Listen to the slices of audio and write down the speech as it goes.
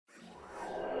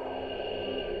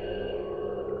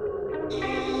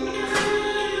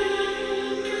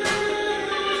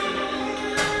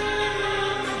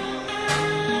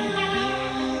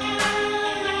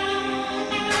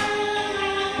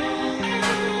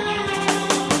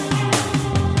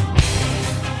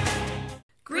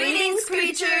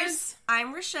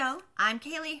I'm Rochelle. I'm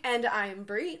Kaylee. And I'm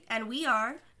Brie. And we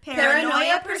are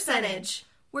Paranoia Percentage.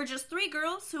 We're just three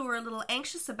girls who are a little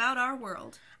anxious about our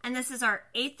world. And this is our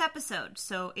 8th episode,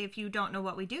 so if you don't know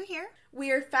what we do here... We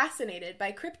are fascinated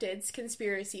by cryptids,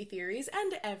 conspiracy theories,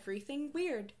 and everything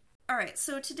weird. Alright,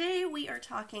 so today we are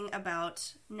talking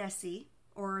about Nessie,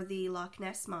 or the Loch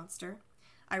Ness Monster.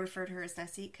 I refer to her as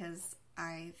Nessie because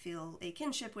I feel a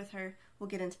kinship with her. We'll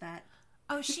get into that.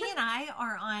 Oh, she and I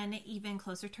are on even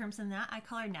closer terms than that. I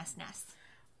call her Ness Ness.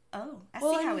 Oh, I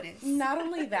see how it is. Not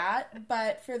only that,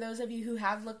 but for those of you who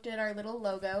have looked at our little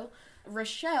logo,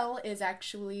 Rochelle is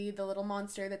actually the little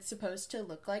monster that's supposed to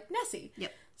look like Nessie.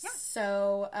 Yep. Yeah.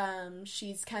 So,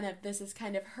 this is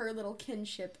kind of her little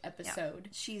kinship episode.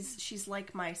 Yeah. She's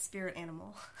like my spirit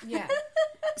animal. Yeah.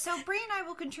 So Brie and I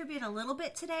will contribute a little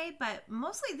bit today, but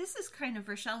mostly this is kind of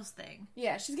Rochelle's thing.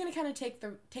 Yeah, she's gonna kind of take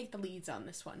the leads on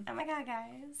this one. Oh my god,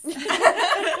 guys.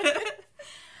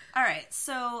 Alright,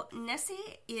 so Nessie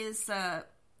is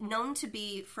known to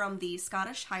be from the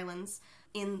Scottish Highlands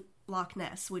in Loch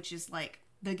Ness, which is like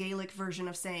the Gaelic version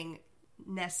of saying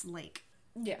Ness Lake.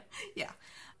 Yeah. Yeah.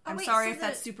 Oh, I'm wait, sorry so if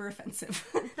that's super offensive.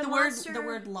 The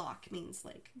word loch means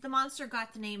lake. The monster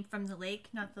got the name from the lake,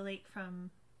 not the lake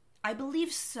from... I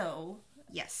believe so.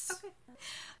 Yes. Okay.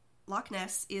 Loch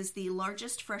Ness is the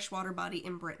largest freshwater body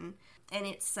in Britain, and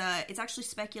it's actually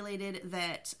speculated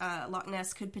that Loch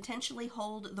Ness could potentially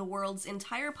hold the world's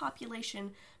entire population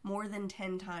more than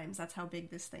 10 times. That's how big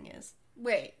this thing is.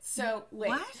 Wait.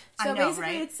 What? So I know, basically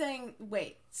right? it's saying,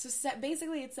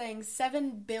 basically it's saying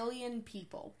 7 billion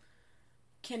people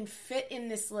can fit in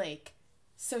this lake.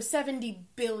 So 70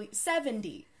 billion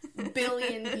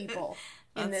people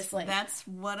in this lake. That's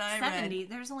what I 70. read.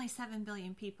 There's only 7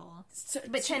 billion people. So,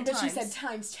 But 10 But she times. said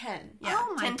times 10. Yeah,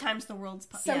 Oh my 10 times the world's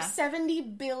So yeah. 70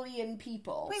 billion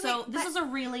people. Wait, So this but- is a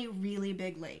really, really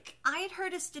big lake. I had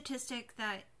heard a statistic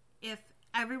that if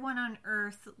everyone on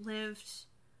Earth lived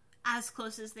as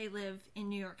close as they live in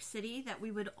New York City, that we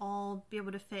would all be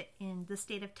able to fit in the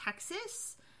state of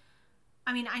Texas.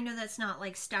 I mean, I know that's not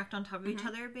like stacked on top of each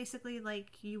other, basically, like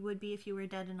you would be if you were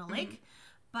dead in a lake,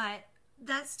 but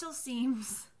that still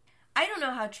seems... I don't know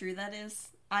how true that is.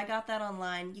 I got that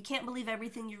online. You can't believe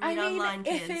everything you read I mean, online,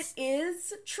 kids. if it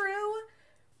is true,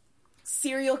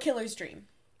 serial killer's dream.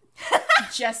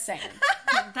 Just saying.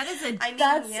 That is a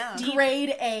That's yeah.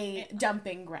 grade A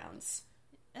dumping grounds.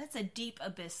 that's a deep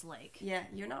abyss lake. Yeah,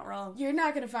 you're not wrong. You're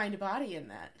not going to find a body in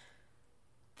that.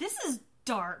 This is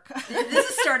dark. This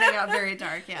is starting out very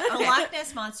dark, yeah. A Okay. Loch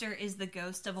Ness Monster is the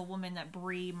ghost of a woman that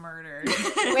Brie murdered.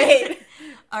 Wait.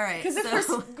 All right, Because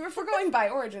so... if we're going by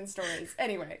origin stories.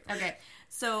 Anyway. Okay,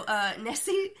 so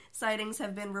Nessie sightings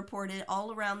have been reported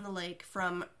all around the lake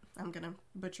from, I'm going to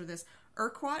butcher this,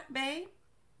 Urquhart Bay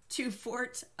to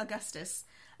Fort Augustus.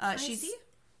 She's... see.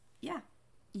 Yeah.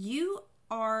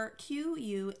 Urquhart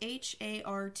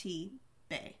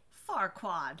Bay.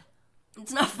 Farquad.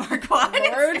 It's not Farquaad.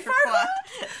 Lord It's Urquhart.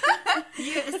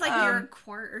 It's like your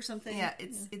quart or something. Yeah,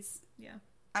 it's Yeah.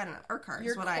 I don't know. Urquhart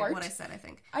Your is what quart? I said, I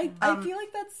think. I feel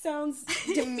like that sounds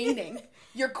demeaning.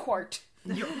 Your quart.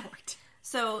 Your quart.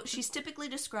 So she's typically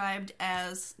described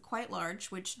as quite large,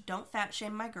 which don't fat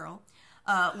shame my girl,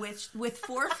 with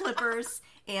 4 flippers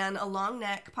and a long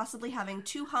neck, possibly having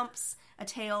 2 humps, a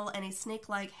tail, and a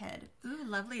snake-like head. Ooh,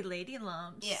 lovely lady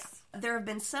lumps. Yeah. There have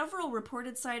been several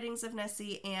reported sightings of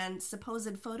Nessie and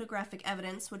supposed photographic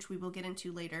evidence, which we will get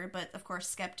into later, but of course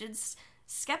skeptics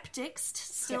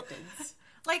still... Skeptids.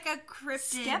 Like a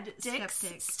cryptid Skeptics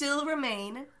skeptic. still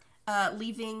remain,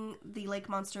 leaving the lake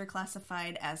monster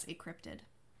classified as a cryptid.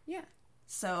 Yeah.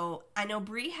 So, I know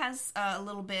Brie has a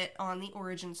little bit on the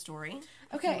origin story.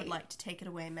 If Okay. you would like to take it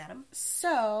away, madam.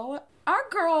 So, our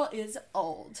girl is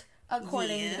old,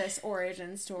 according Yeah. to this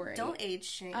origin story. Don't age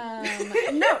shame.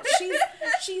 No,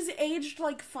 she's aged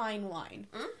like fine wine.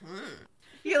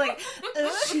 You're like,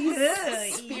 She's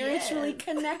spiritually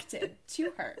connected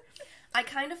to her. I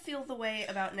kind of feel the way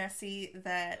about Nessie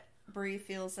that Brie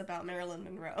feels about Marilyn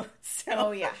Monroe. So.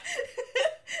 Oh, yeah.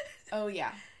 Oh,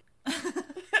 yeah.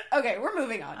 Okay, we're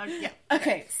moving on. Yeah.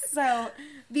 Okay, so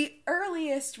the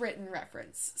earliest written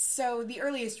reference,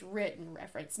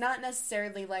 not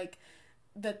necessarily like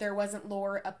that there wasn't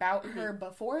lore about her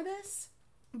before this,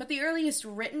 but the earliest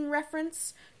written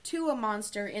reference to a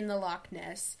monster in the Loch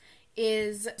Ness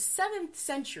is 7th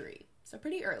century, so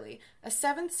pretty early, a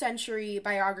 7th century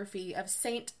biography of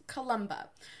Saint Columba,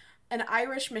 an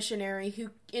Irish missionary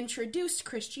who introduced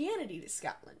Christianity to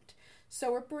Scotland.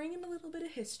 So we're bringing a little bit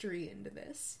of history into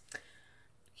this.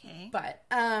 okay. But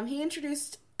he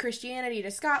introduced Christianity to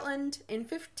Scotland in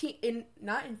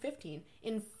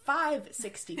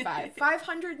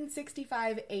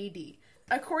 565 AD.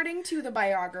 According to the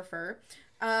biographer,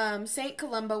 St.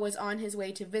 Columba was on his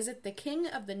way to visit the king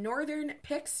of the northern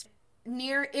Picts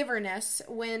near Inverness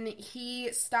when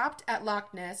he stopped at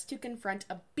Loch Ness to confront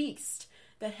a beast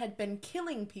that had been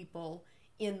killing people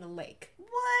in the lake.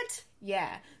 What?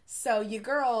 Yeah. So your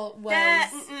girl was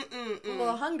a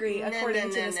little hungry, according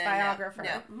to this biographer.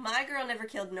 No, my girl never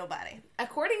killed nobody.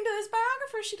 According to this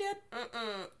biographer, she did.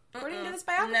 According to this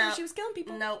biographer, she was killing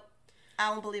people. Nope. I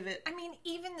won't believe it. I mean,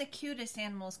 even the cutest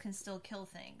animals can still kill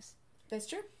things. That's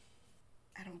true.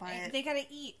 I don't buy it. They gotta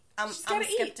eat. I'm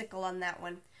skeptical on that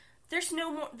one. There's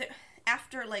no more...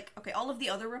 After, like, okay, all of the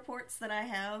other reports that I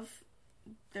have,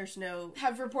 there's no...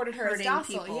 Have reported her as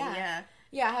docile, people.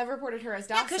 Yeah, have reported her as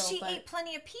docile. Yeah, because she ate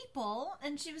plenty of people,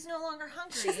 and she was no longer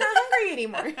hungry. She's not hungry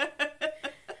anymore.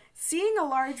 Seeing a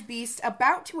large beast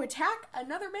about to attack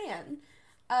another man,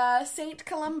 Saint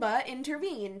Columba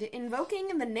intervened, invoking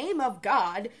in the name of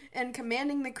God and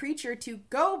commanding the creature to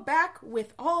go back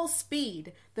with all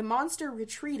speed. The monster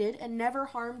retreated and never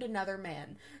harmed another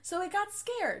man. So it got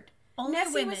scared. Only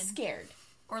Nessie women. was scared.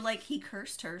 Or, like, he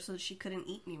cursed her so she couldn't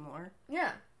eat anymore.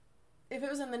 Yeah. If it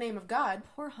was in the name of God.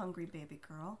 Poor hungry baby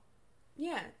girl.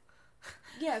 Yeah.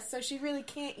 Yeah, so she really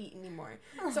can't eat anymore.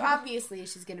 So obviously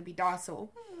she's going to be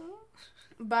docile.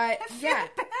 But, yeah.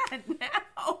 Bad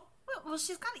now. Well,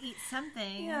 she's got to eat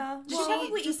something. Yeah. She Well,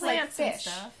 probably just eats, like, plants and fish.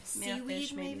 stuff. Yeah, Seaweed,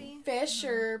 fish, maybe? Fish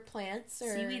or plants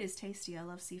or... Seaweed is tasty. I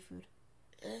love seafood.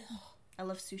 I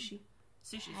love sushi.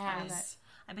 Sushi's Yes. fine.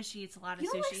 I bet she eats a lot of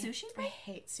You don't sushi. like sushi? I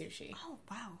hate sushi. Oh,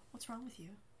 wow. What's wrong with you?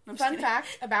 I'm just Fun kidding.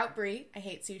 fact about Brie, I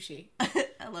hate sushi.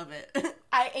 I love it.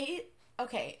 I ate...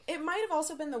 Okay, it might have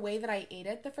also been the way that I ate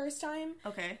it the first time.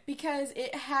 Okay. Because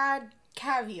it had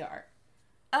caviar.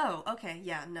 Oh, okay.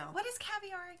 Yeah, no. What is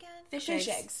caviar again? Fish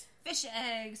eggs. Fish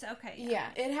eggs. Okay.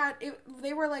 Yeah, it had...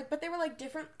 They were like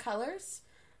different colors.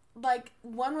 Like,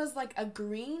 one was like a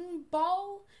green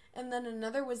ball, and then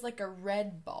another was like a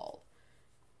red ball.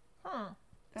 Huh.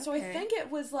 So I think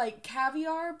it was like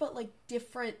caviar, but like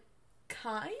different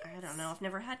kinds. I don't know. I've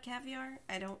never had caviar.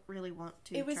 I don't really want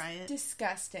to It was try it.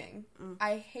 disgusting.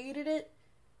 I hated it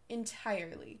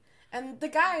entirely. And the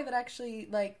guy that actually,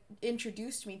 like,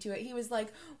 introduced me to it, he was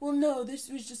like, well, no, this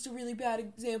was just a really bad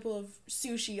example of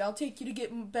sushi. I'll take you to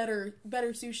get better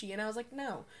sushi. And I was like,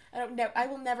 no, I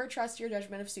will never trust your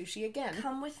judgment of sushi again.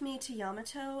 Come with me to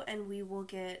Yamato and we will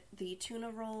get the tuna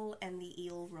roll and the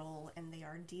eel roll, and they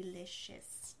are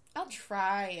delicious. I'll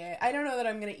try it. I don't know that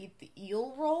I'm going to eat the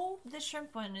eel roll. The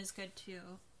shrimp one is good too.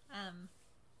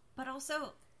 But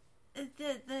also,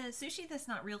 the sushi that's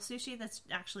not real sushi, that's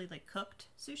actually like cooked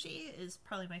sushi, is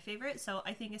probably my favorite. So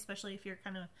I think especially if you're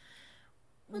kind of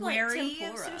wary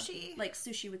of sushi. Like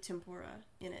sushi with tempura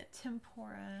in it.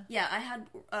 Tempura. Yeah, I had,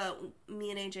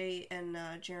 me and AJ and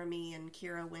Jeremy and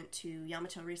Kira went to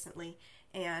Yamato recently,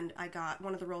 and I got,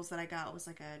 one of the rolls that I got was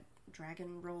like a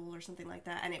dragon roll or something like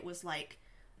that, and it was like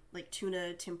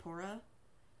tuna tempura.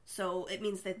 So it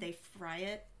means that they fry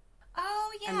it.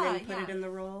 Oh, yeah. And then put it in the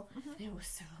roll. Mm-hmm. It was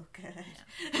so good.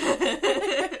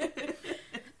 Yeah.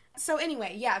 So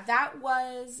anyway, yeah, that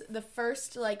was the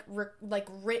first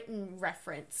written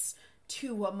reference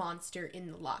to a monster in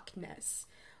the Loch Ness.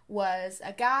 Was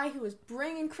a guy who was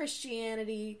bringing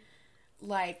Christianity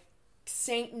like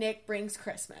Saint Nick brings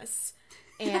Christmas.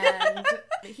 And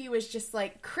he was just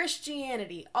like,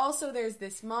 Christianity. Also, there's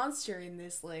this monster in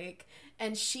this lake,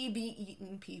 and she be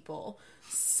eating people.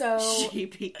 So She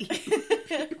be eating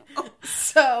people.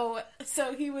 So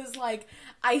he was like,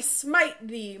 I smite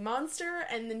thee, monster,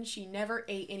 and then she never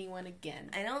ate anyone again.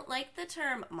 I don't like the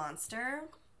term monster.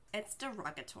 It's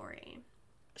derogatory.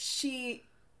 She's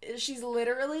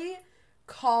literally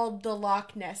called the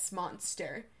Loch Ness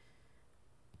Monster.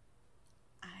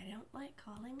 I don't like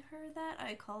calling her that.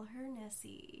 I call her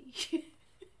Nessie.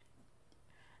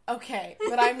 Okay,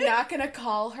 but I'm not gonna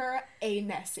call her a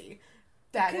Nessie.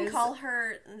 You can call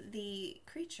her the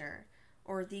creature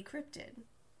or the cryptid.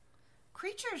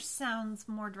 Creature sounds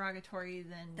more derogatory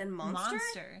than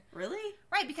monster? Really?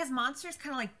 Right, because monster's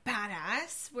kind of like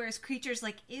badass, whereas creature's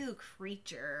like, ew,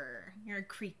 creature. You're a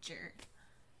creature.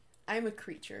 I'm a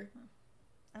creature.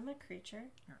 I'm a creature.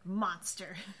 You're a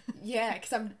monster. Yeah,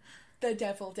 because I'm the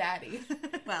devil daddy.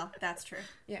 Well, that's true.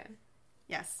 Yeah.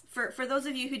 Yes. For those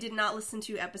of you who did not listen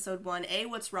to episode 1, A,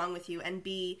 what's wrong with you? And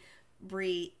B,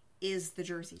 Brie is the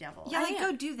Jersey Devil. Yeah, like,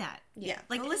 go do that. Yeah.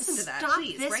 Like, go listen to that, stop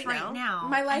please, this right now.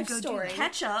 My life and go do story. that.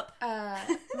 Catch up.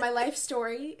 My life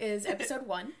story is episode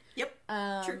 1. Yep.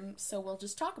 True. So we'll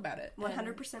just talk about it.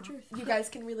 100% truth. You guys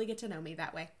can really get to know me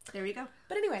that way. There you go.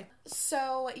 But anyway,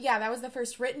 so yeah, that was the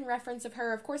first written reference of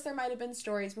her. Of course, there might have been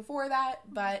stories before that,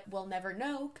 but we'll never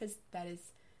know because that is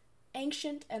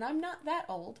ancient, and I'm not that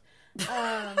old.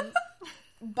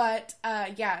 But,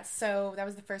 yeah, so that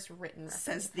was the first written reference.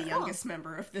 Says the youngest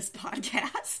member of this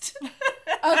podcast.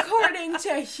 According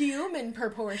to human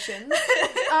proportions,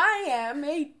 I am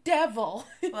a devil.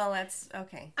 Well, that's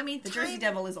okay. I mean, the Jersey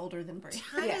Devil is older than Brie.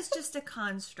 Time is just a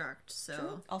construct, so...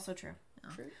 True. Also true.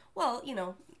 True. Well, you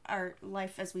know, our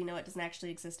life as we know it doesn't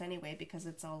actually exist anyway because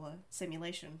it's all a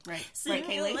simulation, right? Right,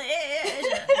 Kaylee?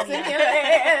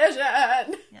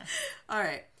 Simulation! Yes. All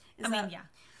right. Yeah.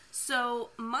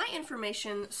 So, my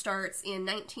information starts in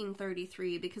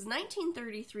 1933 because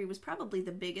 1933 was probably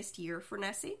the biggest year for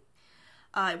Nessie.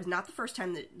 It was not the first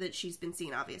time that she's been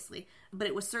seen, obviously, but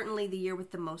it was certainly the year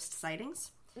with the most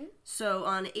sightings. So,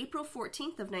 on April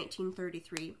 14th of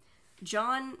 1933,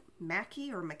 John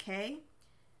Mackay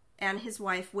and his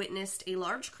wife witnessed a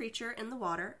large creature in the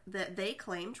water that they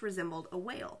claimed resembled a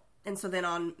whale. And so then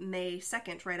on May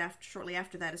 2nd, shortly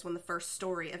after that, is when the first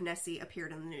story of Nessie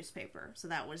appeared in the newspaper. So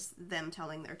that was them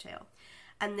telling their tale.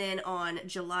 And then on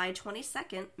July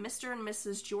 22nd, Mr. and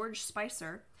Mrs. George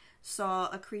Spicer saw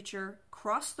a creature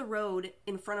cross the road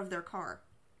in front of their car.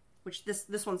 Which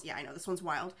this one's, I know, this one's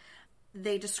wild.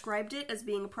 They described it as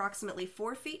being approximately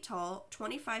 4 feet tall,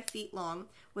 25 feet long,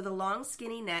 with a long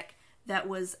skinny neck that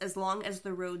was as long as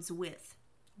the road's width.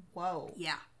 Whoa.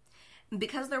 Yeah.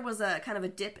 Because there was a kind of a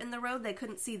dip in the road, they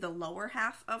couldn't see the lower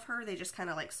half of her. They just kind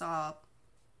of like saw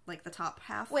like the top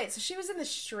half. Wait, so she was in the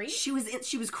street? She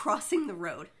was crossing the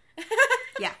road.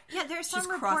 Yeah. Yeah, there's some She's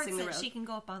reports crossing the that road. she can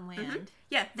go up on land.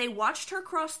 Yeah, they watched her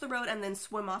cross the road and then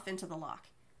swim off into the loch.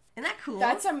 Isn't that cool?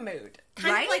 That's a mood.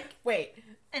 Kind Right? of like Wait,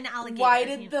 an alligator. why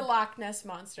did the Loch Ness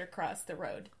Monster cross the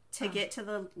road? to get to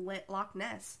the Loch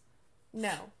Ness.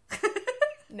 No.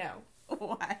 No.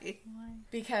 Why?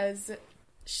 Because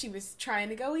she was trying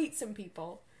to go eat some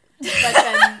people. But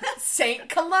then St.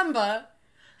 Columba,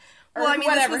 or Well, I mean,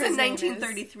 whatever this was his in name is.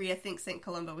 1933. I think St.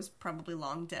 Columba was probably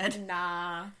long dead.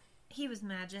 Nah. He was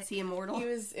magic. Is he immortal? He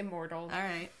was immortal. All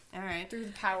right. Through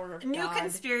the power of New God.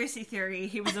 conspiracy theory.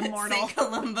 He was immortal. St.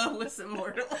 Columba was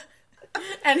immortal.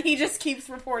 And he just keeps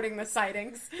reporting the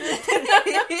sightings.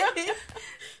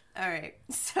 All right.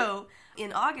 So,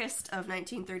 in August of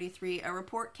 1933, a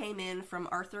report came in from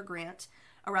Arthur Grant.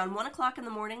 Around 1 o'clock in the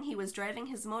morning, he was driving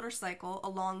his motorcycle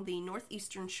along the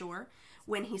northeastern shore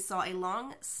when he saw a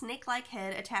long, snake-like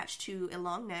head attached to a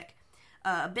long neck,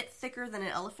 a bit thicker than an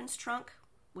elephant's trunk,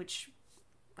 which,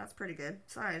 that's pretty good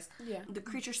size. Yeah. The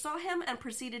creature saw him and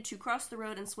proceeded to cross the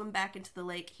road and swim back into the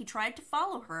lake. He tried to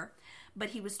follow her, but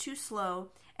he was too slow,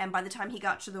 and by the time he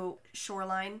got to the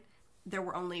shoreline, there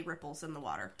were only ripples in the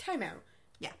water. Time out.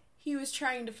 Yeah. He was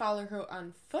trying to follow her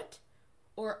on foot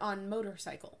or on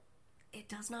motorcycle? It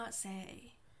does not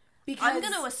say. Because I'm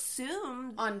going to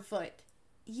assume... on foot.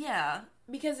 Yeah.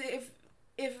 Because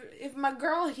if my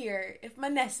girl here, if my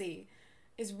Nessie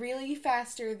is really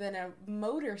faster than a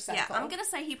motorcycle... Yeah, I'm going to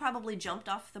say he probably jumped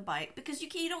off the bike, because you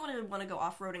don't want to go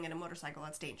off-roading in a motorcycle.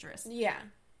 That's dangerous. Yeah.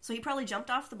 So he probably jumped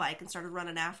off the bike and started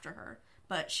running after her,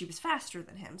 but she was faster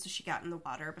than him, so she got in the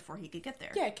water before he could get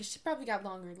there. Yeah, because she probably got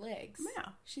longer legs. Yeah.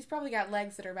 She's probably got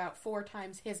legs that are about 4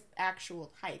 times his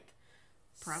actual height.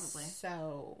 Probably.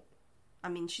 So... I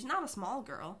mean, she's not a small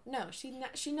girl. No, she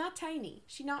not tiny.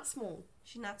 She not small.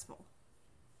 She's not small.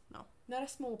 No. Not a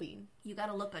small bean. You got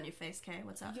a look on your face, Kay.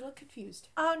 What's up? You look confused.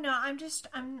 Oh no,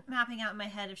 I'm mapping out in my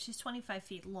head. If she's 25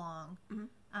 feet long,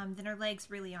 then her legs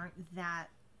really aren't that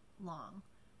long.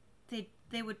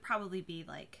 They would probably be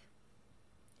like,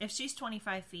 if she's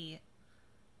 25 feet,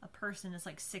 a person is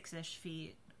like 6-ish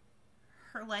feet.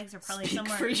 Her legs are probably Speak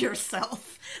somewhere. for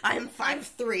yourself. I'm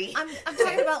 5'3". I'm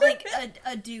talking about like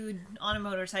a dude on a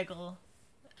motorcycle.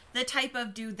 The type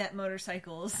of dude that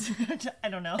motorcycles. I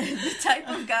don't know. The type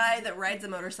of guy that rides a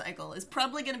motorcycle is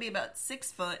probably going to be about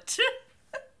 6 foot,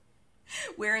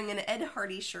 wearing an Ed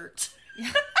Hardy shirt.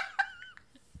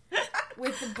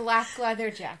 With the black leather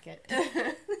jacket.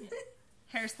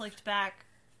 Hair slicked back.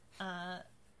 And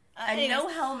Anyways. no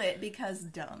helmet because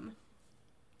dumb.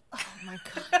 Oh my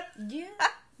god. Yeah.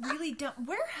 Really don't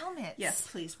wear helmets. Yes,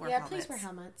 please wear Yeah, helmets. please wear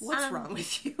helmets. What's wrong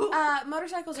with you?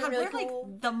 Motorcycles are God, really we're cool.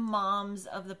 like the moms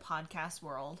of the podcast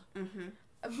world.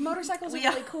 Motorcycles are We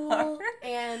really are. cool,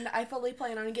 and I fully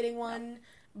plan on getting one.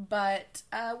 But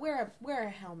wear a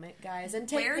helmet, guys, and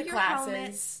take Wear the your classes.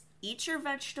 helmets, eat your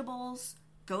vegetables,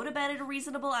 go to bed at a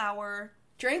reasonable hour,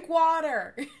 Drink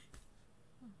water.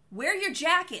 wear your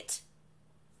jacket.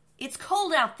 It's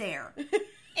cold out there.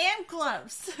 And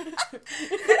gloves.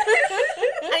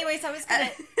 Anyways, I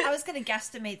was gonna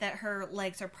guesstimate that her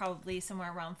legs are probably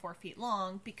somewhere around 4 feet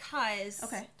long because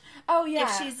Okay. Oh yeah.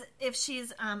 if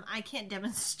she's I can't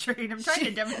demonstrate. I'm trying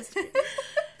to demonstrate.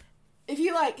 If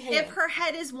you like, if her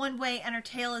head is one way and her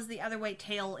tail is the other way,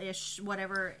 tail-ish,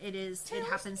 whatever it is, it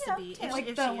happens to be.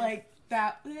 like the like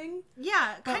that thing.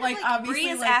 Yeah, But kind like of obviously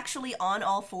Bree is like, actually on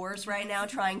all fours right now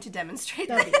trying to demonstrate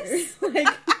W. this. like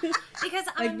because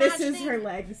I'm like this imagining is her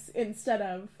legs instead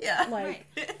of Yeah. like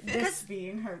this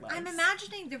being her legs. I'm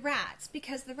imagining the rats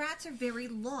because the rats are very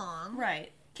long.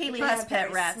 Right. Kaylee But has very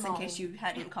pet rats in small case you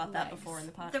hadn't caught that legs. before in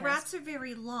the podcast. The rats are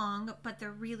very long, but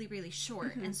they're really, really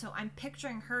short. And so I'm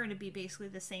picturing her to be basically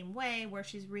the same way, where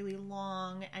she's really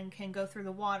long and can go through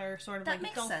the water, sort of That like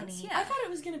makes dolphin-y. sense, I yeah. thought it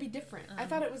was gonna be different. I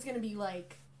thought it was gonna be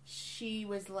like she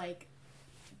was like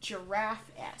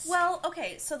giraffe-esque. Well,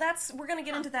 okay, so we're going to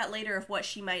get into that later of what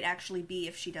she might actually be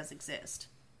if she does exist.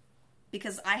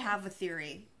 Because I have a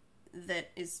theory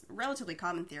that is a relatively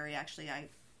common theory, actually.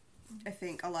 I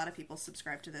think a lot of people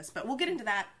subscribe to this, but we'll get into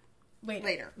that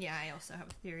later. Yeah, I also have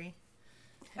a theory.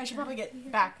 I should probably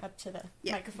get back up to the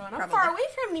microphone. I'm probably. far away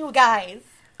from you guys.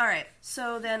 All right,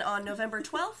 so then on November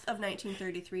 12th of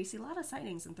 1933, see a lot of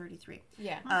sightings in 33.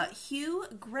 Yeah. Hugh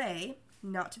Gray,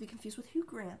 not to be confused with Hugh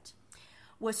Grant,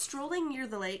 was strolling near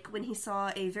the lake when he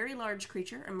saw a very large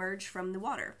creature emerge from the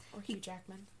water. Or Hugh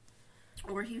Jackman.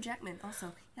 Or Hugh Jackman,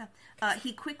 also, yeah.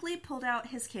 He quickly pulled out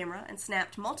his camera and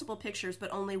snapped multiple pictures,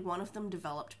 but only one of them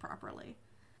developed properly.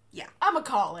 Yeah, I'm gonna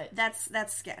call it. that's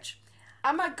sketch.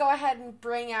 I'm gonna go ahead and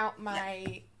bring out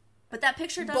my... But that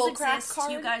picture does Bullcrap exist.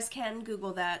 card? You guys can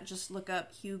Google that. Just look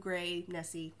up Hugh Gray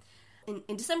Nessie.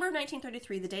 In December of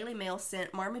 1933, the Daily Mail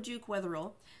sent Marmaduke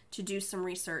Wetherell to do some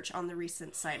research on the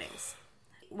recent sightings.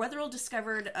 Wetherell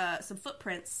discovered some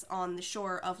footprints on the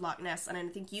shore of Loch Ness, and I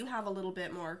think you have a little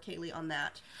bit more, Kaylee, on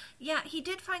that. Yeah, he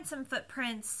did find some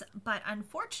footprints, but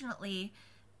unfortunately,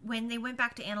 when they went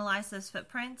back to analyze those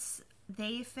footprints,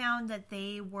 they found that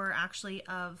they were actually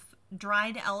of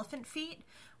dried elephant feet,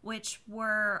 which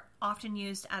were often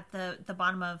used at the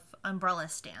bottom of umbrella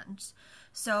stands.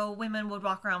 So women would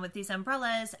walk around with these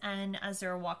umbrellas, and as they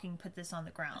were walking, put this on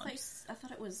the ground. I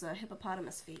thought it was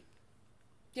hippopotamus feet.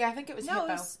 Yeah, I think it was No,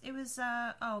 hippo. it was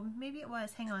maybe it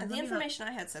was. Hang on. The let me look. information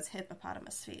I had says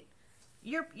hippopotamus feet.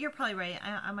 You're probably right.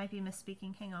 I might be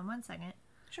misspeaking. Hang on one second.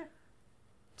 Sure.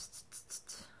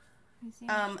 Let me see.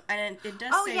 And it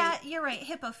does Oh say... yeah, you're right.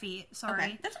 Hippo feet. Sorry.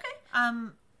 Okay, that's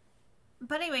okay.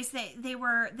 But anyways, they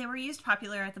were used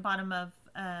popular at the bottom of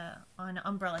on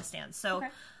umbrella stands. So Okay.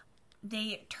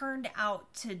 they turned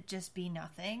out to just be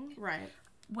nothing. Right.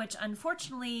 Which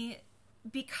unfortunately,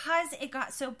 because it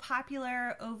got so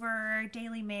popular over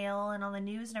Daily Mail and on the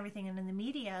news and everything and in the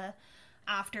media,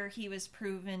 after he was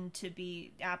proven to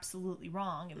be absolutely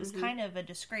wrong, it was kind of a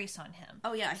disgrace on him.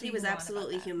 Oh yeah, So he you was can go on about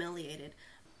absolutely that. humiliated.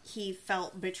 He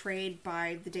felt betrayed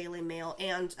by the Daily Mail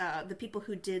and the people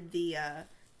who did the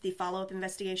follow-up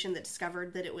investigation that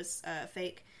discovered that it was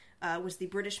fake was the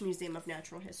British Museum of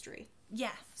Natural History.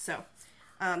 Yeah. So,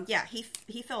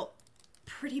 he felt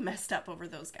pretty messed up over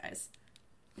those guys.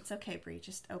 It's okay, Bree.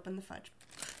 Just open the fudge.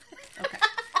 Okay.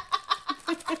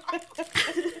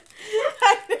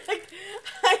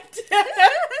 I did.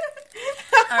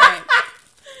 All right.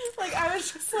 Like, I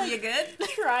was just like You good?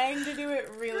 trying to do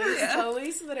it really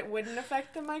slowly so that it wouldn't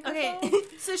affect the microphone. Okay,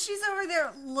 so she's over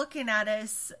there looking at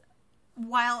us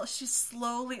while she's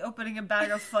slowly opening a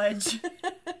bag of fudge.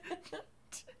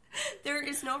 There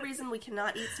is no reason we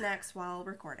cannot eat snacks while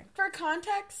recording. For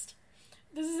context,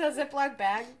 this is a Ziploc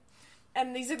bag,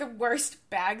 and these are the worst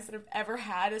bags that I've ever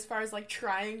had as far as, like,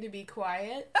 trying to be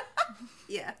quiet.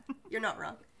 Yeah, you're not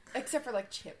wrong. Except for,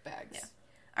 like, chip bags. Yeah.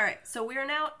 All right, so we are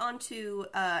now on to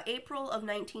April of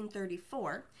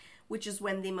 1934, which is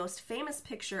when the most famous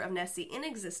picture of Nessie in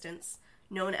existence,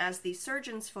 known as the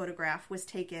surgeon's photograph, was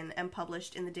taken and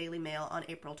published in the Daily Mail on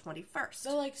April 21st.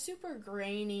 The, like, super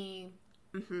grainy,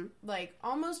 like,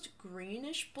 almost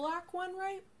greenish black one,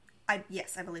 right?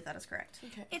 Yes, I believe that is correct.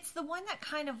 Okay. It's the one that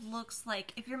kind of looks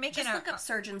like, if you're making Just look up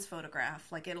surgeon's photograph,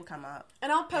 like it'll come up.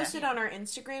 And I'll post it on our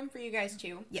Instagram for you guys,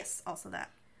 too. Yes, also that.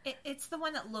 it's the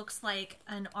one that looks like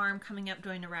an arm coming up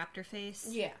doing a raptor face.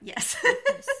 Yeah. Yes.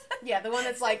 Yeah, the one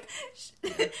that's, like...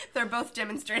 They're both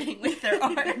demonstrating with their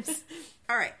arms.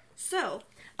 All right, so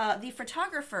the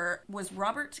photographer was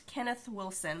Robert Kenneth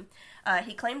Wilson.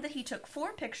 He claimed that he took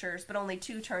 4 pictures, but only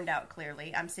 2 turned out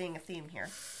clearly. I'm seeing a theme here.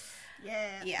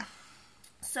 Yeah. Yeah.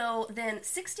 So then,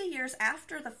 60 years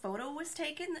after the photo was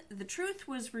taken, the truth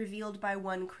was revealed by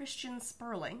one Christian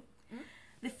Sperling.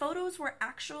 The photos were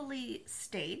actually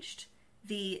staged.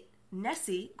 The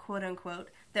Nessie, quote-unquote,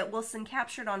 that Wilson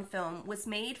captured on film was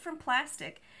made from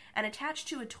plastic and attached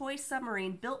to a toy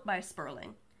submarine built by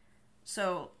Sperling.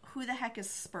 So, who the heck is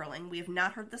Sperling? We have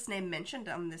not heard this name mentioned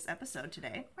on this episode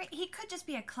today. Right, he could just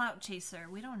be a clout chaser.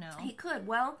 We don't know. He could.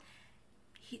 Well,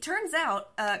 He turns out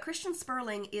Christian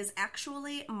Sperling is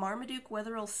actually Marmaduke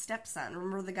Wetherell's stepson.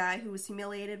 Remember the guy who was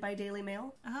humiliated by Daily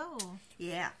Mail? Oh.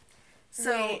 Yeah.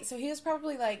 So he was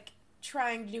probably, like,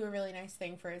 trying to do a really nice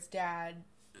thing for his dad.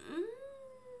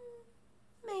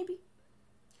 Maybe.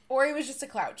 Or he was just a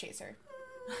cloud chaser.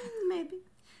 Maybe.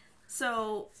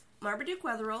 So, Marmaduke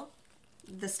Wetherell,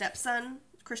 the stepson,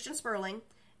 Christian Sperling,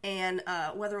 and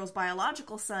Wetherell's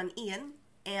biological son, Ian,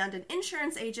 and an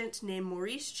insurance agent named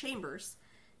Maurice Chambers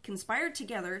conspired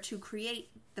together to create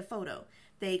the photo.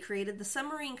 They created the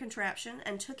submarine contraption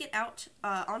and took it out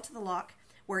onto the loch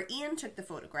where Ian took the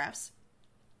photographs.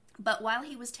 But while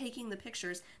he was taking the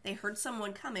pictures, they heard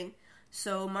someone coming,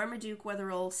 so Marmaduke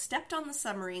Wetherell stepped on the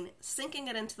submarine, sinking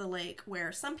it into the lake,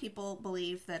 where some people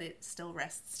believe that it still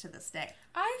rests to this day.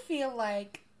 I feel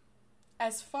like,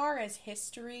 as far as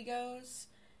history goes,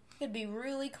 it'd be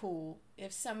really cool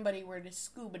if somebody were to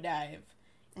scuba dive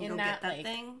And in go that get that lake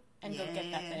thing. and go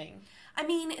get that thing. I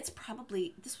mean, it's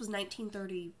probably, this was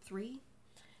 1933.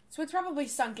 So it's probably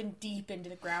sunken deep into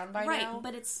the ground by Right, now.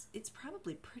 but it's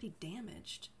probably pretty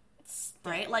damaged. It's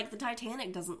Right? Like, the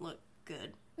Titanic doesn't look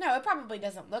good. No, it probably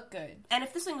doesn't look good. And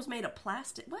if this thing was made of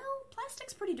plastic, well,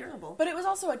 plastic's pretty durable. But it was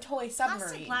also a toy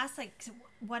submarine. Plastic lasts like,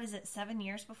 what is it, 7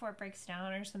 years before it breaks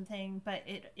down or something? But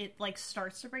it like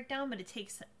starts to break down, but it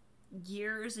takes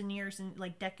years and years and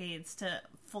like decades to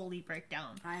fully break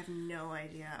down. I have no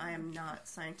idea. I am not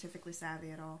scientifically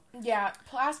savvy at all. Yeah,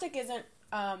 plastic isn't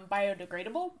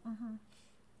biodegradable.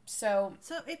 So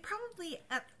it probably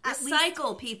at least,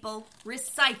 Recycle, people.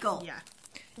 Recycle. yeah,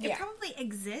 Yeah. it probably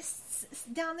exists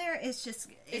down there. It's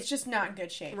just not in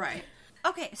good shape. Right.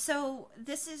 okay. So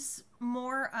this is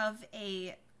more of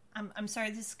a. I'm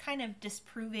sorry. This is kind of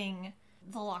disproving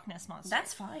the Loch Ness monster.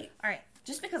 That's fine. all right.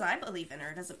 Just because I believe in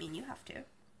her doesn't mean you have to.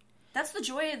 That's the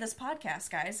joy of this podcast,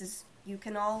 guys, is you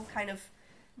can all kind of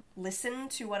listen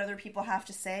to what other people have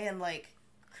to say and, like,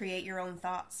 create your own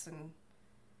thoughts. And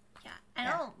Yeah, I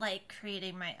don't like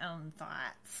creating my own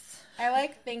thoughts. I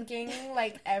like thinking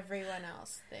like everyone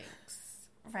else thinks.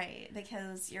 right,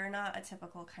 because you're not a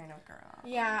typical kind of girl.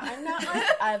 Yeah, I'm not like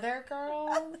other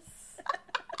girls.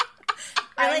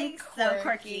 You're, I'm like, so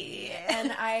quirky.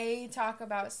 And I talk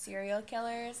about serial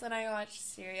killers and I watch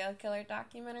serial killer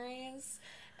documentaries.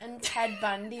 And Ted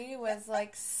Bundy was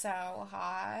like so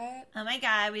hot. Oh my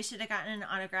god, we should have gotten an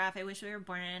autograph. I wish we were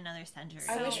born in another century.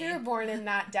 I wish we were born in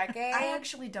that decade. I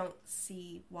actually don't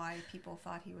see why people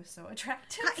thought he was so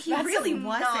attractive. He That's really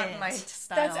not wasn't. my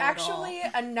style. That's at actually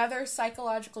all. another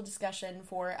psychological discussion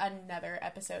for another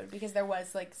episode because there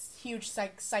was like huge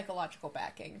psychological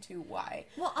backing to why.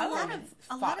 Well, a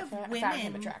lot of found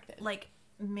him women attractive. like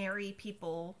marry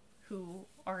people who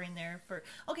are in there for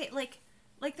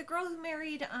like the girl who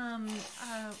married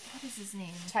what is his name?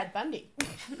 Ted Bundy.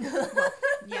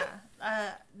 Yeah,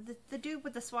 the dude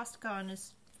with the swastika on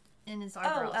his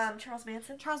eyebrows. Charles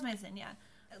Manson. Charles Manson, yeah.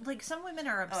 Like, some women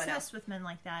are I know. obsessed with men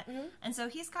like that. Mm-hmm. And so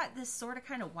he's got this sort of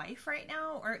kind of wife right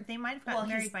now, or they might have gotten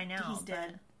married by now. He's but-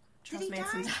 dead. Charles Did he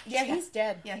Manson die? died. Yeah, he's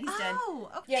dead. Yeah, he's dead. Oh,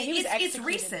 okay. Yeah, he was it's executed.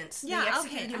 recent. Yeah, they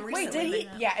executed okay. him Wait, Wait, recently. did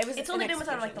he? Yeah, it was. It's an only been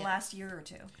within like execution, the last year or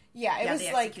two. Yeah, it Yeah, was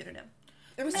they like executed him.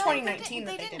 it was No, 2019 they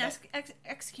that they didn't did it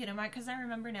execute him, because I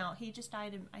remember now. He just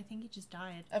died. I think he just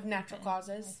died. of natural I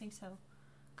causes. think so.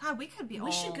 God, we could be all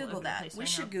We should over Google the that. place We right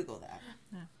should now. Google that.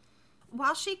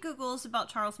 While she Googles about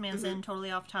Charles Manson, totally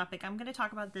off topic, I'm going to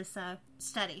talk about this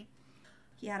study.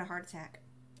 He had a heart attack.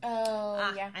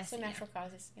 Oh, yeah. I So see, natural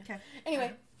causes. Yeah. Okay.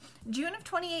 Anyway, June of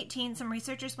 2018, some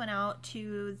researchers went out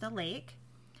to the lake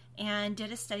and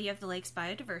did a study of the lake's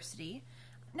biodiversity.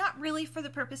 Not really for the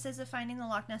purposes of finding the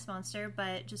Loch Ness Monster,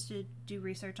 but just to do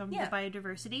research on Yeah. the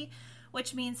biodiversity,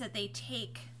 which means that they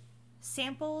take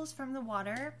samples from the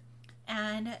water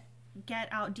and get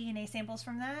out DNA samples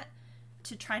from that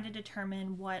to try to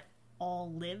determine what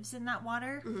all lives in that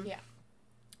water. yeah.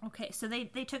 Okay, so they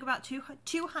took about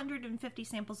 250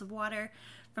 samples of water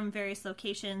from various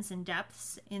locations and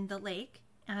depths in the lake,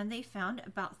 and they found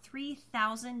about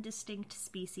 3,000 distinct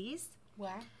species.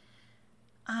 Wow.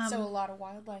 So a lot of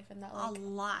wildlife in that A lake.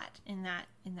 lot in that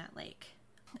lake.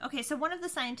 Okay, so one of the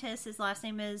scientists, his last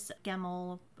name is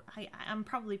Gemmell. I'm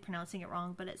probably pronouncing it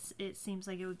wrong, but it seems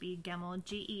like it would be Gemmell,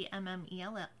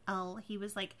 Gemmell. He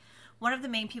was like one of the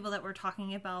main people that were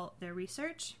talking about their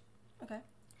research. Okay.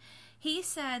 He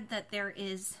said that there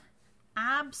is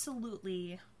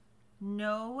absolutely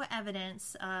no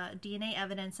evidence, DNA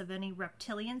evidence of any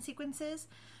reptilian sequences,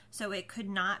 so it could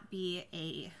not be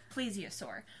a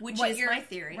plesiosaur. Which What is you're- my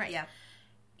theory. Right. Yeah.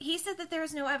 He said that there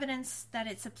is no evidence that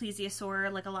it's a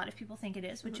plesiosaur, like a lot of people think it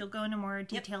is, which you'll go into more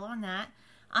detail on that,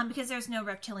 because there's no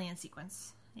reptilian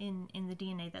sequence in the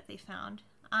DNA that they found.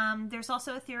 There's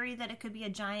also a theory that it could be a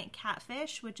giant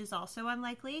catfish, which is also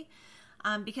unlikely,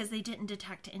 because they didn't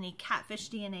detect any catfish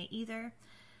DNA either.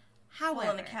 However,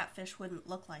 Well, and a catfish wouldn't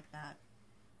look like that.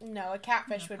 No, a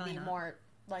catfish would probably be not. more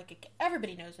like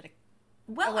everybody knows what a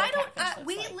Well, what a I don't. catfish looks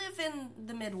We like. live in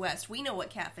the Midwest. We know what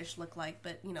catfish look like,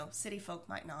 but city folk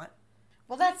might not.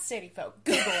 Well, that's city folk.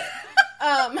 Google it.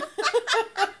 I'm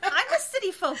a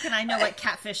city folk and I know what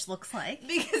catfish looks like.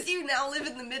 Because you now live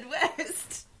in the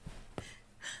Midwest.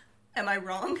 Am I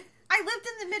wrong? I lived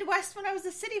in the Midwest when I was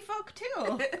a city folk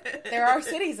too. There are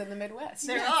cities in the Midwest.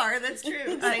 There are. That's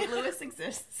true. St. Louis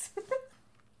exists.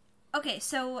 Okay,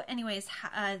 so anyways,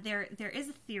 there is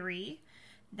a theory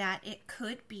that it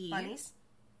could be Bunnies.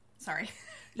 Sorry.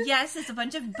 Yes, it's a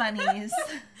bunch of bunnies.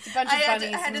 It's a bunch of I had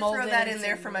bunnies to throw molded that in into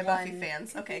there for my Buffy one-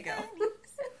 fans. Okay, go.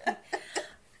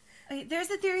 Okay, there's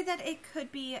a theory that it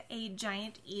could be a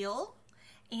giant eel,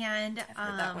 and I've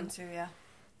heard that one too, yeah.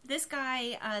 this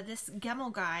guy, this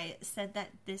Gemmel guy, said that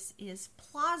this is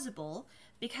plausible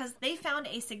because they found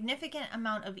a significant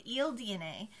amount of eel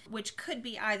DNA, which could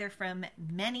be either from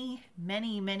many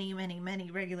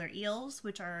regular eels,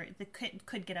 which are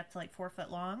could get up to like 4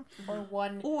 foot long, or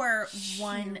one. or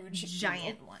one Huge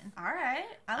giant eel. one. All right.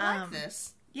 I like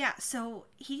this. Yeah, so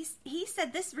he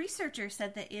said, this researcher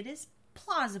said that it is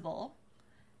plausible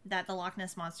that the Loch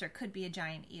Ness Monster could be a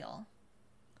giant eel.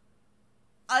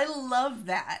 I love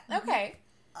that. Okay.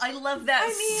 I love that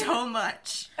so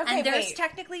much. Okay. And there's wait.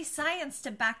 technically science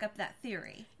to back up that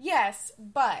theory. Yes,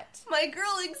 but My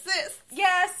girl exists.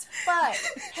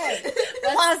 hey,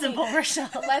 let's Plausible, think. Rochelle.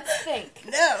 Let's think.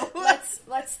 No.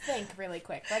 Let's think really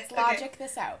quick. Let's logic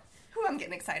this out. Ooh, I'm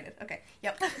getting excited. Okay.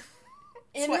 Yep.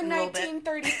 In Sweating the a little bit.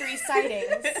 1933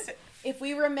 sightings, if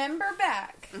we remember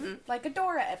back, Mm-hmm. like a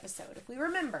Dora episode, if we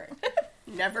remember,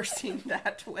 Never seen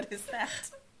that. What is that?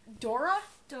 Dora?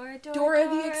 Dora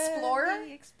the Explorer?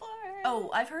 the Explorer. Oh,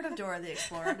 I've heard of Dora the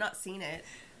Explorer. I've not seen it.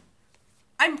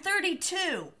 I'm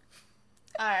 32.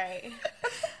 Alright.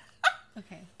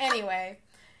 Okay. Anyway,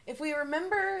 if we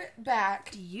remember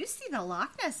back, Do you see the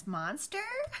Loch Ness Monster?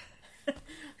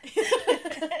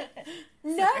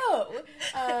 no!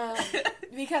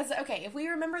 Because, okay, if we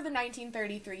remember the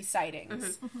 1933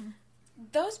 sightings,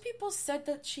 those people said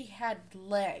that she had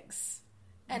legs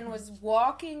and was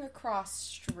walking across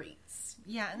streets.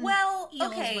 Yeah. and Well,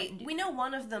 eels okay. wouldn't do We know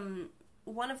one of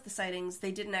the sightings,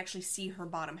 they didn't actually see her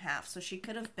bottom half, so she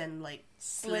could have been, like,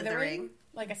 slithering.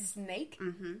 Like a snake.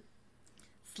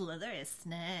 Slither is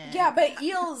snake. Yeah, but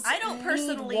eels I don't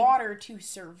personally- need water to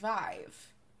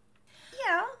survive.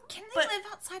 Yeah. Can they But- live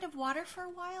outside of water for a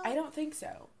while? I don't think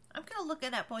so. I'm gonna look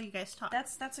it up while you guys talk.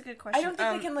 That's a good question. I don't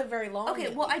think they can live very long. Okay,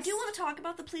 at well, I least. do want to talk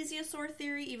about the plesiosaur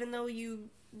theory, even though you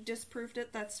disproved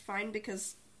it. That's fine,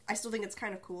 because I still think it's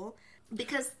kind of cool.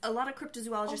 Because a lot of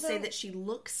cryptozoologists say Although- that she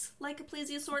looks like a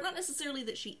plesiosaur, not necessarily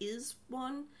that she is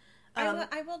one.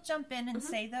 I will jump in and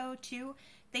say though too,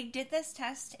 they did this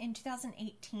test in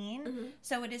 2018,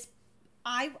 so it is.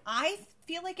 I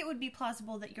feel like it would be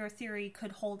plausible that your theory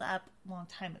could hold up a long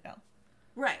time ago.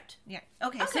 Right. Yeah.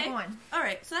 Okay. So go on. All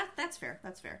right, so that's fair.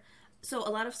 That's fair. So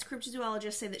a lot of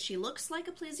cryptozoologists say that she looks like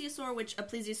a plesiosaur, which a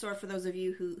plesiosaur, for those of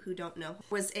you who don't know,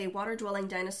 was a water-dwelling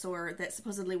dinosaur that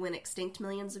supposedly went extinct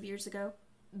millions of years ago.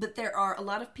 But there are a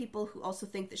lot of people who also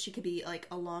think that she could be like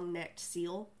a long-necked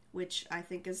seal, which I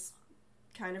think is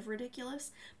kind of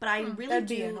ridiculous. But I really That'd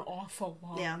do. be an awful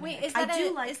long. Yeah. Wait, is I that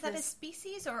do like is that a this-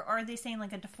 species or are they saying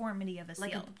like a deformity of a seal?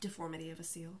 like a deformity of a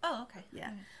seal. Oh, okay.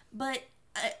 Yeah. But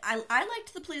I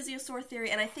liked the plesiosaur theory,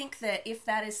 and I think that if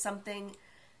that is something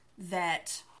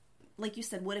that, like you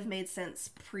said, would have made sense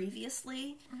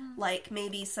previously, like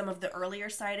maybe some of the earlier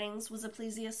sightings was a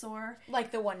plesiosaur.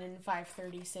 Like the one in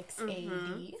 536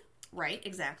 AD. Right,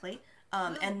 exactly.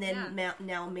 And then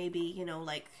now maybe,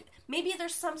 like, maybe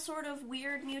there's some sort of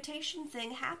weird mutation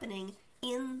thing happening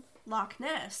in Loch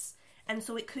Ness, and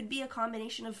so it could be a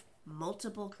combination of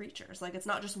multiple creatures. Like, it's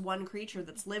not just one creature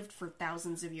that's lived for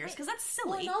thousands of years, because that's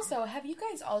Well, silly. and also, have you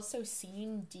guys also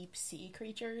seen deep sea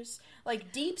creatures?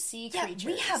 Like deep sea Yeah, creatures.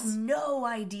 we have no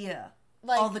idea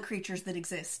Like- all the creatures that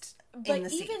exist in But the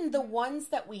sea. even the ones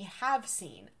that we have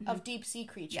seen of deep sea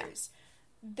creatures,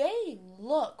 they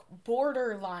look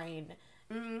borderline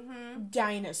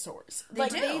dinosaurs. They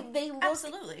like do. they look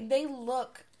Absolutely. They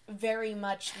look very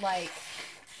much like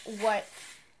what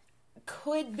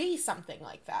could be something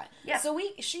like that. Yeah. So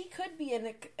she could be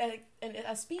in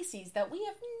a species that we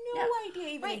have no idea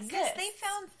even Right, because exists. they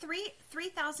found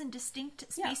 3,000 distinct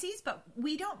Yeah. species, but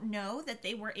we don't know that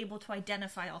they were able to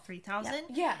identify all 3,000.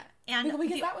 Yeah. And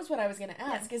because that was what I was going to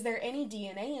ask. Is there any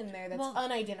DNA in there that's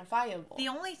unidentifiable? The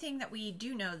only thing that we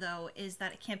do know, though, is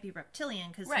that it can't be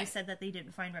reptilian, because he said that they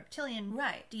didn't find reptilian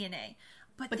DNA.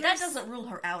 But that doesn't rule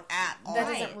her out at all.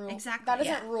 That doesn't rule, exactly. That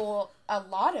doesn't rule a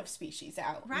lot of species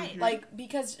out. Right. Like,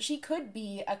 because she could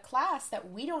be a class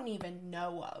that we don't even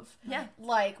know of. Yeah.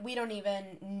 Like, we don't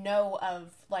even know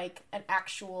of, like, an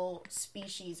actual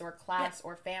species or class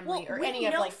or family or any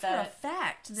of, like, for a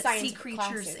fact that sea creatures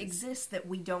classes exist that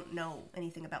we don't know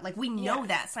anything about. Like, we know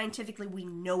that. Scientifically, we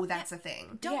know that's a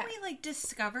thing. Don't we, like,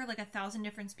 discover, like, 1,000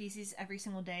 different species every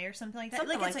single day or something like that?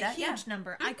 Something like, it's like a huge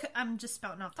number. I'm just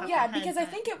spouting off the top of my head. Because I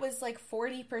think it was, like,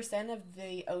 40% of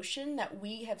the ocean that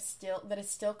that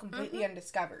is still completely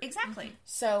undiscovered. Exactly.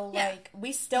 So, like,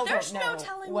 we still don't know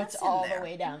what's all the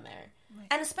way down there.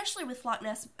 And especially with Loch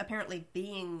Ness apparently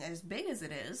being as big as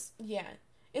it is. Yeah.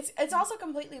 It's also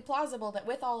completely plausible that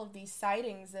with all of these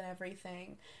sightings and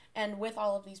everything, and with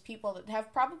all of these people that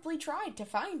have probably tried to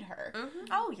find her,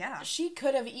 oh yeah, she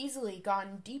could have easily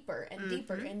gone deeper and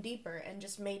deeper and deeper and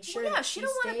just made sure that she don't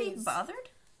stays... want to be bothered.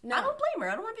 No. I don't blame her.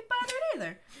 I don't want to be bothered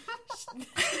either.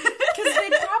 Because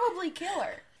they'd probably kill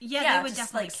her. Yeah, they would just,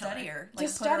 definitely like, study her. Like,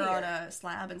 Just put her study on her. a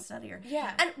slab and study her.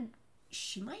 Yeah. And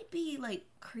she might be, like,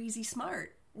 crazy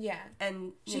smart. Yeah.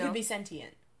 And, she could be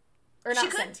sentient. Or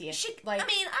not sentient. I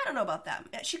mean, I don't know about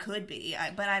that. She could be,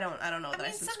 but I don't know that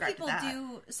I subscribe to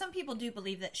that. Some people do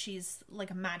believe that she's, like,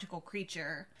 a magical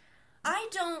creature. I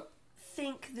don't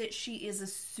think that she is a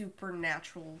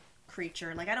supernatural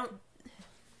creature. Like,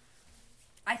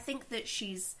 I think that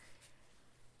she's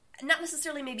not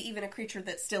necessarily maybe even a creature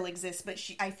that still exists, but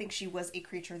I think she was a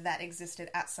creature that existed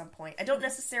at some point. I don't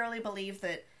necessarily believe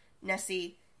that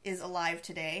Nessie is alive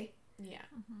today. Yeah.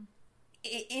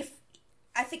 If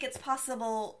I think it's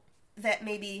possible that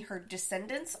maybe her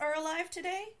descendants are alive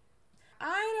today.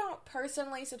 I don't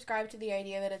personally subscribe to the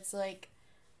idea that it's like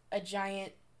a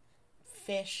giant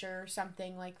fish or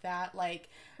something like that. Like,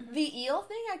 the eel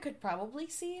thing I could probably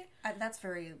see. That's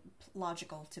very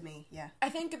logical to me, yeah. I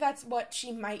think that's what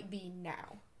she might be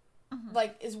now.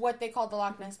 Like, is what they call the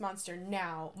Loch Ness Monster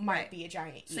now might be a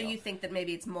giant eel. So you think that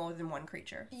maybe it's more than one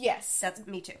creature? Yes. That's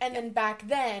me too. And then back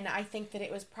then, I think that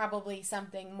it was probably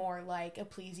something more like a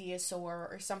plesiosaur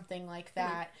or something like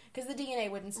that. Because the DNA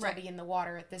wouldn't still be in the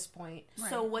water at this point.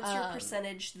 So what's your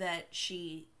percentage that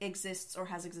she exists or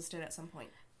has existed at some point?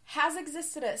 Has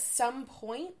existed at some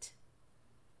point,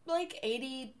 like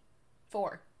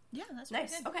 84. Yeah, that's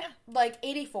nice. Good. Okay. Yeah. Like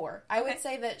 84. I would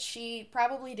say that she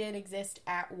probably did exist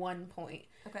at one point.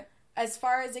 Okay. As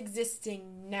far as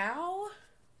existing now,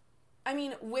 I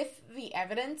mean, with the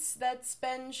evidence that's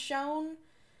been shown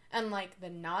and, like, the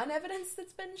non-evidence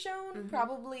that's been shown,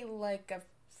 probably like a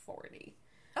 40.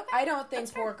 Okay. I don't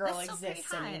think poor girl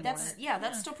exists anymore.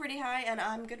 That's still pretty high, and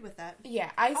I'm good with that.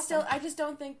 Yeah, I just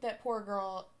don't think that poor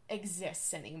girl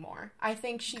exists anymore. I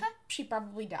think she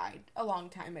probably died a long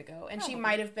time ago, and she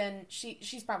might have been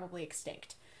she's probably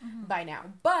extinct by now.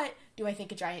 But do I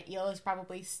think a giant eel is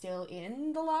probably still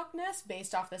in the Loch Ness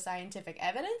based off the scientific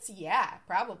evidence? Yeah,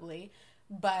 probably.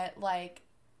 But, like,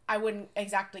 I wouldn't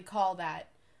exactly call that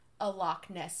a Loch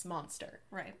Ness monster.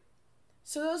 Right.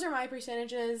 So those are my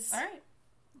percentages. All right.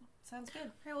 Sounds good.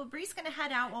 All right, well, Bree's gonna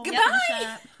head out while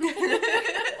Goodbye! we finish up.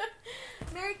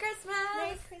 Merry Christmas!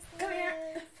 Merry Christmas! Come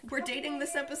here. We're dating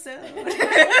this episode.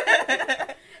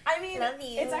 I mean, Love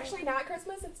you. it's actually not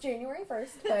Christmas, it's January 1st.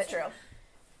 But true.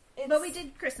 But we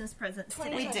did Christmas presents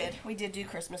today. We did do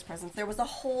Christmas presents. There was a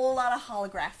whole lot of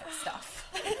holographic stuff.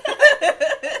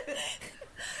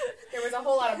 There was a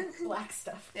whole lot of black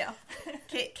stuff. Yeah.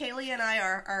 Kaylee and I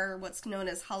are what's known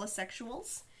as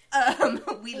holosexuals.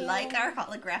 We like our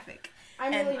holographic.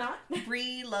 I'm really not.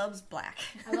 Bree loves black.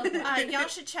 I love that. Y'all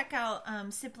should check out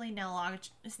Simply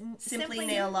Nailogical.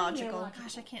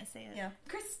 Gosh, I can't say it. Yeah.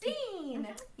 Christine!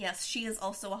 Yes, she is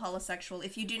also a holosexual.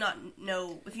 If you do not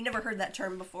know, if you never heard that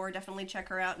term before, definitely check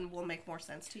her out and will make more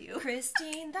sense to you.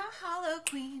 Christine, the Hollow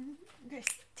Queen.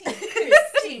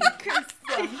 Christine.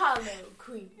 The Hollow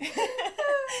Queen.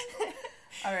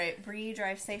 All right, Bree,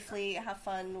 drive safely. Have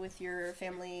fun with your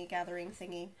family gathering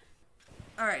thingy.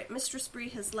 All right, Mistress Bree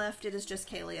has left. It is just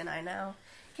Kaylee and I now.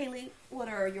 Kaylee, what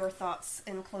are your thoughts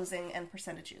in closing and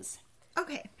percentages?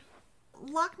 Okay.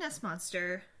 Loch Ness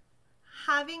Monster,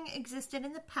 having existed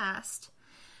in the past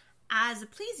as a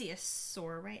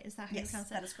plesiosaur, right? Is that how you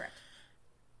pronounce it? That is correct.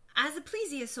 As a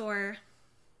plesiosaur,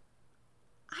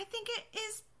 I think it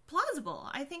is plausible.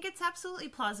 I think it's absolutely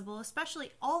plausible,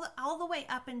 especially all the way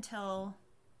up until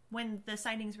when the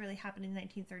sightings really happened in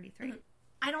 1933. Mm-hmm.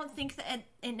 I don't think that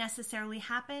it necessarily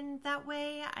happened that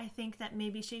way. I think that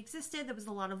maybe she existed. There was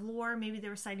a lot of lore. Maybe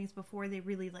there were sightings before they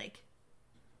really, like,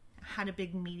 had a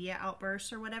big media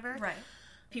outburst or whatever. Right.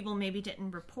 People maybe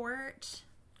didn't report.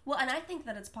 Well, and I think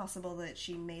that it's possible that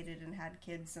she mated and had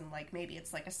kids, and, like, maybe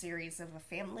it's, like, a series of a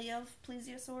family of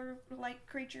plesiosaur-like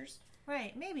creatures.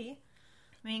 Right, maybe.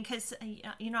 I mean, because,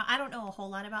 you know, I don't know a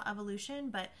whole lot about evolution,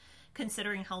 but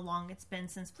considering how long it's been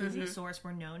since plesiosaurs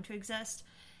were known to exist,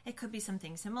 it could be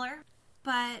something similar.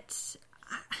 But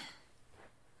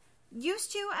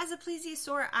used to, as a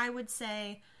plesiosaur, I would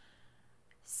say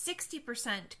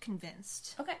 60%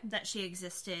 convinced that she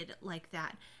existed like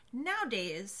that.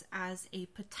 Nowadays, as a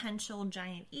potential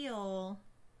giant eel,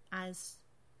 as,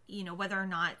 you know, whether or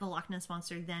not the Loch Ness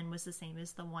Monster then was the same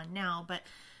as the one now, but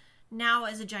now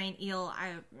as a giant eel,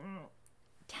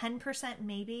 10%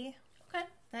 maybe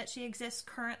that she exists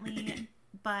currently.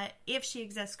 But if she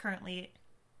exists currently,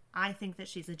 I think that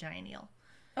she's a giant eel.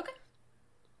 Okay.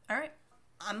 All right.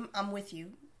 I'm with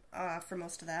you for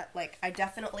most of that. Like, I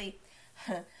definitely...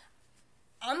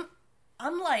 I'm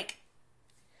like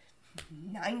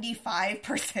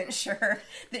 95% sure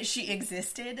that she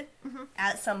existed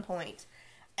at some point.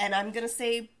 And I'm going to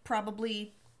say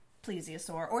probably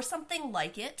plesiosaur or something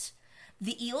like it.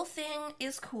 The eel thing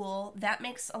is cool. That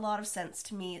makes a lot of sense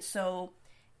to me. So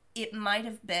it might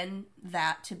have been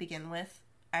that to begin with.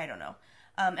 I don't know.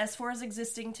 As far as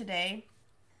existing today,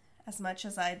 as much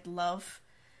as I'd love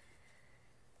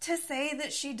to say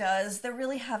that she does, there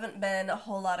really haven't been a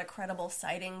whole lot of credible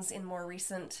sightings in more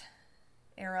recent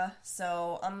era.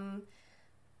 So I'm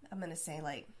going to say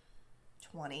like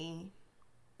 20%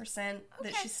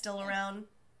 that she's still around.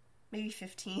 Maybe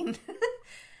 15.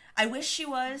 I wish she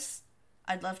was.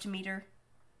 I'd love to meet her.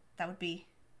 That would be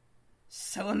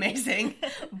so amazing.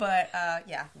 But,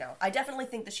 yeah, no. I definitely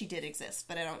think that she did exist,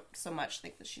 but I don't so much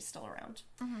think that she's still around.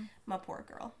 My poor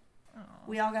girl. Aww.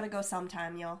 We all gotta go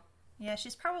sometime, y'all. Yeah,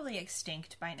 she's probably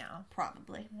extinct by now.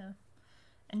 Probably. Yeah.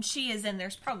 And she is, and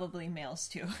there's probably males,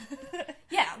 too.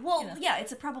 Yeah, well, yeah,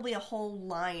 it's probably a whole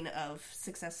line of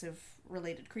successive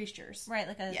related creatures. Right,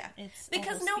 like a... Yeah. It's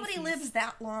because nobody lives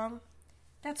that long.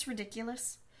 That's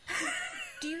ridiculous.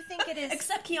 Do you think it is...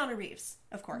 Except Keanu Reeves,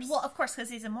 of course. Well, of course, because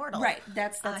he's immortal. Right,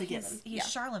 that's a given. He's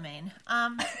Charlemagne.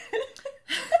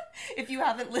 If you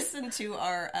haven't listened to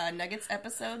our Nuggets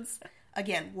episodes,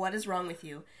 again, what is wrong with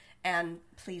you? And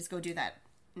please go do that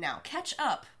now. Catch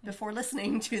up before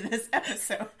listening to this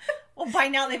episode. Well, by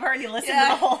now they've already listened to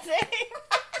the whole thing.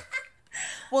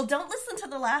 Well, don't listen to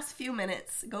the last few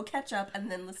minutes. Go catch up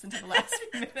and then listen to the last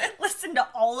few minutes. Listen to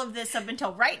all of this up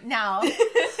until right now.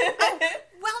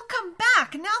 Welcome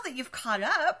back, now that you've caught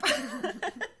up.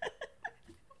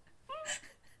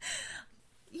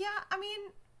 Yeah, I mean...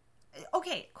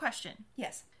 Okay, question.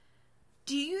 Yes.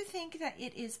 Do you think that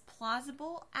it is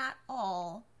plausible at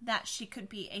all that she could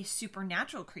be a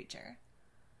supernatural creature?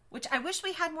 Which I wish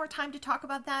we had more time to talk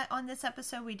about that on this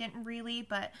episode. We didn't really,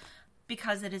 but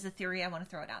because it is a theory, I want to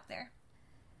throw it out there.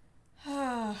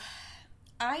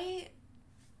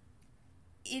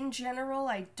 In general,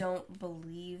 I don't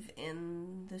believe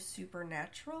in the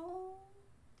supernatural.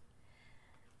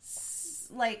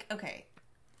 Like, okay,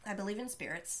 I believe in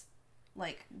spirits,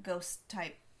 like ghost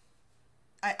type.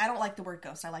 I don't like the word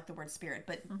ghost, I like the word spirit,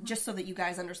 but just so that you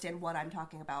guys understand what I'm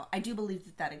talking about, I do believe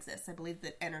that that exists. I believe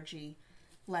that energy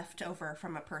left over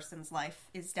from a person's life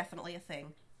is definitely a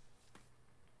thing.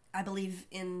 I believe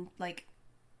in, like,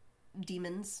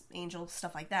 demons, angels,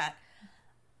 stuff like that.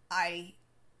 I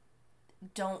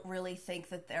don't really think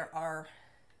that there are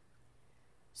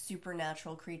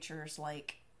supernatural creatures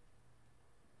like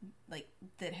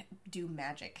that do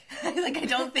magic. Like, I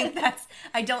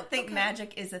don't think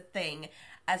magic is a thing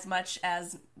as much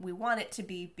as we want it to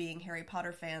be, being Harry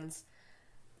Potter fans.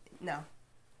 No.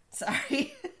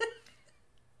 Sorry.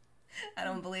 I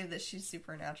don't believe that she's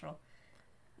supernatural.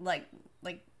 Like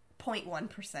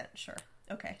 0.1%, sure.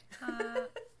 Okay.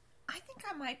 I think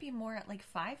I might be more at like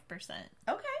 5%.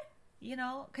 Okay. You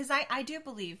know, because I do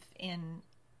believe in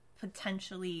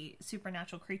potentially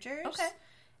supernatural creatures. Okay.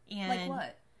 And like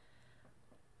what?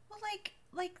 Well,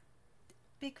 like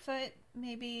Bigfoot,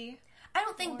 maybe. I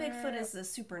don't think Bigfoot is a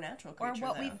supernatural creature, or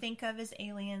what though. we think of as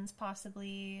aliens,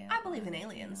 possibly. I believe in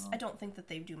aliens. You know. I don't think that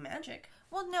they do magic.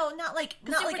 Well, no, not like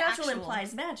Supernatural actual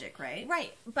implies magic, right?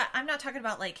 Right, but I'm not talking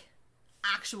about like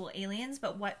actual aliens,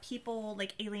 but what people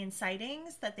like alien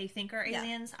sightings that they think are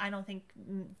aliens. I don't think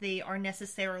they are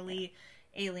necessarily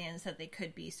aliens. That they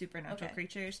could be supernatural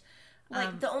creatures.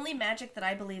 Like the only magic that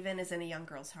I believe in is in a young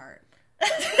girl's heart.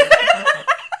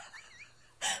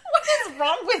 What is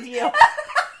wrong with you?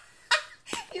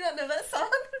 You don't know that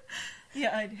song?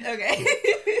 Yeah, I do.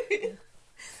 Okay.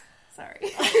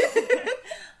 Sorry.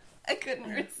 I couldn't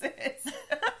resist.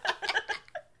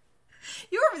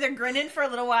 You were over there grinning for a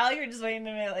little while. You're just waiting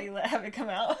to like have it come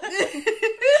out.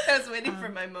 I was waiting for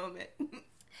my moment.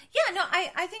 Yeah, no,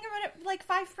 I think I'm at like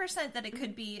 5% that it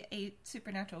could be a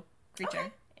supernatural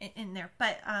creature in there.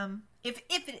 But if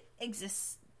it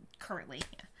exists currently,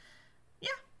 yeah.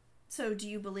 So, do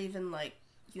you believe in like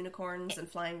unicorns and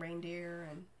flying reindeer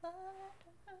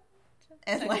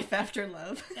and life after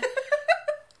love? Yeah.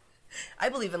 I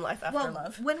believe in life after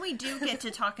love. When we do get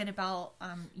to talking about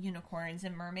unicorns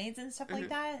and mermaids and stuff like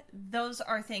that, those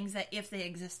are things that if they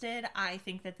existed, I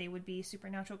think that they would be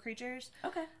supernatural creatures.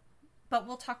 Okay. But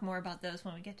we'll talk more about those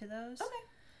when we get to those. Okay.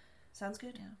 Sounds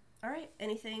good. Yeah. All right.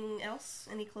 Anything else?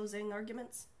 Any closing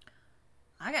arguments?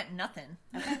 I got nothing.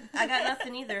 Okay. I got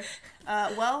nothing either.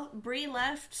 Well, Bree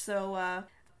left, so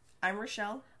I'm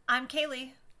Rochelle. I'm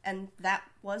Kaylee. And that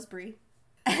was Bree.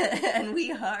 And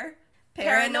we are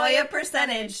Paranoia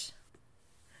Percentage.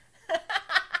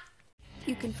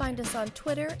 You can find us on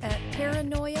Twitter at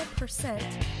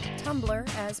ParanoiaPercent,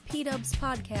 Tumblr as PDubs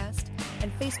Podcast,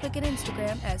 and Facebook and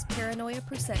Instagram as Paranoia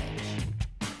Percentage.